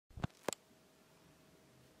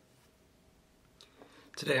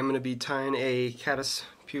Today I'm going to be tying a Caddis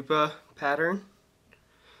Pupa pattern.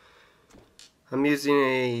 I'm using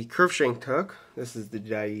a curved shank hook. This is the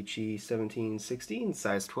Daiichi 1760 in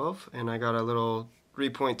size 12, and I got a little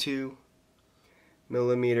 3.2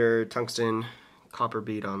 millimeter tungsten copper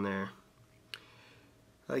bead on there.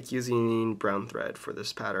 I like using brown thread for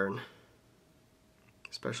this pattern,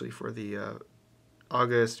 especially for the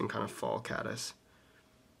August and kind of fall caddis.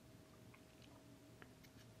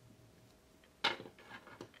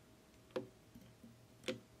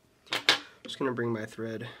 Just going to bring my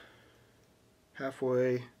thread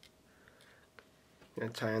halfway.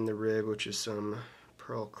 Going to tie in the rib, which is some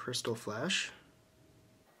pearl crystal flash.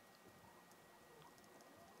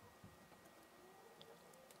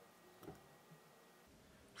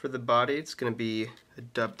 For the body, it's going to be a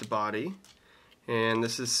dubbed body, and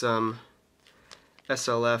this is some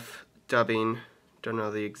SLF dubbing. Don't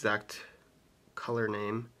know the exact color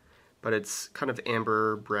name, but it's kind of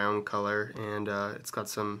amber brown color, and it's got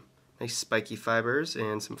some nice spiky fibers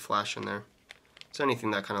and some flash in there. So anything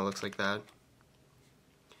that kind of looks like that.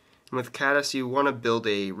 And with caddis, you want to build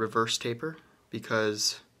a reverse taper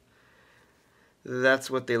because that's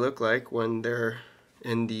what they look like when they're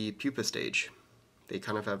in the pupa stage. They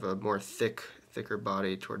kind of have a more thicker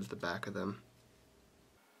body towards the back of them.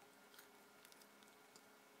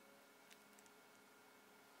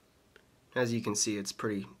 As you can see, it's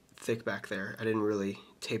pretty thick back there. I didn't really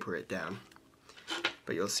taper it down,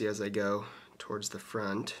 but you'll see as I go towards the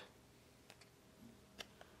front,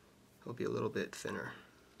 it'll be a little bit thinner.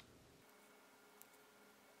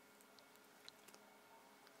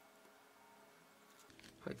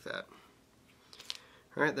 Like that.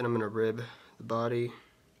 Alright, then I'm going to rib the body.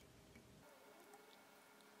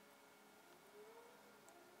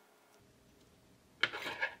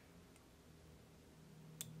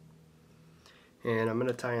 And I'm going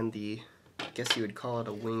to tie in the, I guess you would call it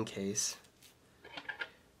a wing case.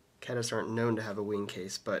 Caddis aren't known to have a wing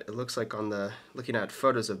case, but it looks like on the, looking at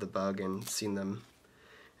photos of the bug and seeing them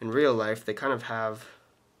in real life, they kind of have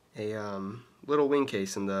a little wing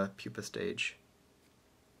case in the pupa stage.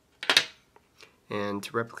 And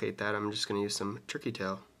to replicate that, I'm just going to use some turkey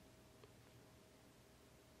tail.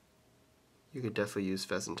 You could definitely use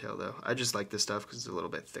pheasant tail though. I just like this stuff because it's a little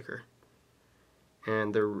bit thicker.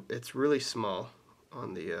 And it's really small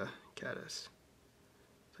on the caddis.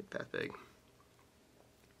 It's like that big.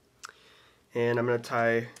 And I'm going to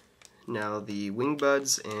tie now the wing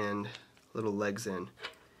buds and little legs in.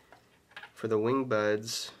 For the wing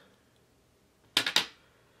buds,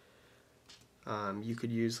 you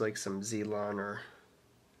could use like some Zelon or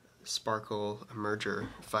sparkle emerger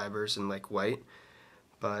fibers in like white,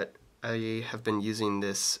 but I have been using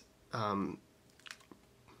this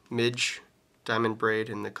Midge diamond braid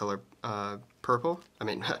in the color pearl,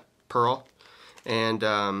 and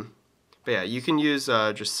but yeah, you can use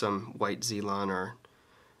just some white Zelon or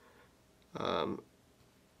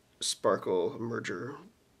sparkle emerger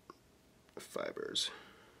fibers.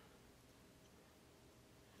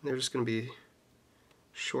 And they're just going to be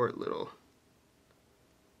short little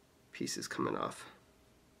pieces coming off.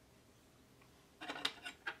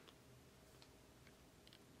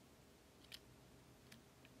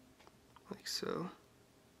 Like so.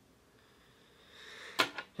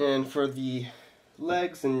 And for the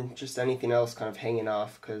legs and just anything else kind of hanging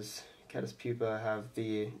off, because Caddis pupa have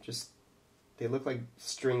they look like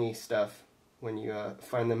stringy stuff when you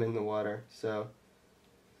find them in the water. So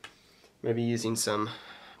maybe using some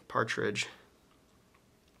Partridge.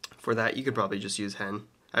 For that, you could probably just use hen.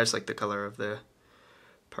 I just like the color of the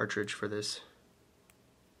Partridge for this.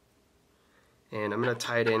 And I'm going to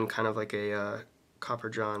tie it in kind of like a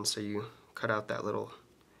copper john, so you cut out that little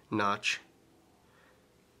notch.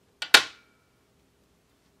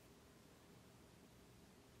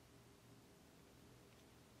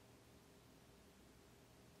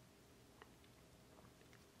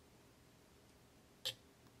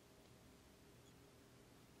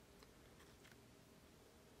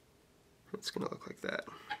 It's going to look like that.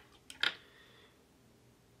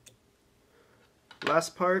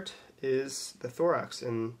 Last part is the thorax,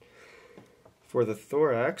 and for the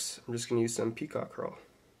thorax, I'm just going to use some Peacock Herl.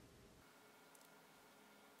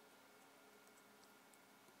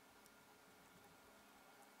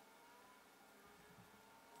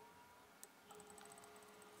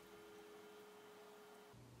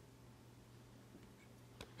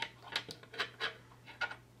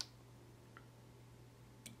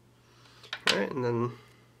 Alright, and then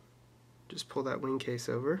just pull that wing case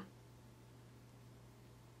over.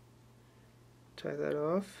 Tie that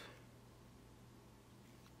off.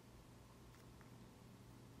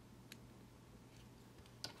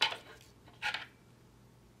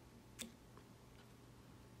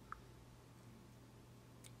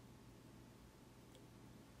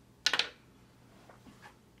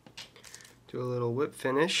 Do a little whip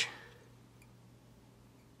finish.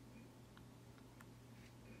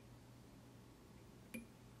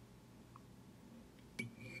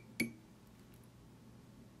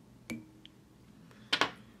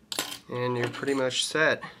 And you're pretty much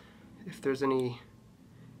set. If there's any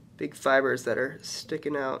big fibers that are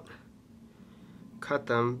sticking out, cut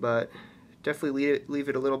them, but definitely leave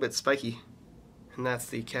it a little bit spiky. And that's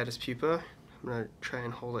the Caddis pupa. I'm going to try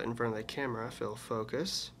and hold it in front of the camera if it'll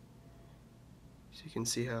focus, so you can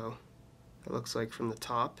see how it looks like from the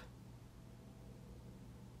top.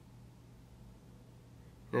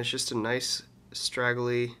 And it's just a nice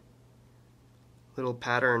straggly little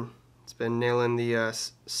pattern. It's been nailing the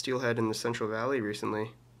steelhead in the Central Valley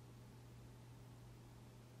recently.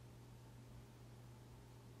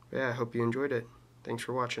 Yeah, I hope you enjoyed it. Thanks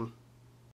for watching.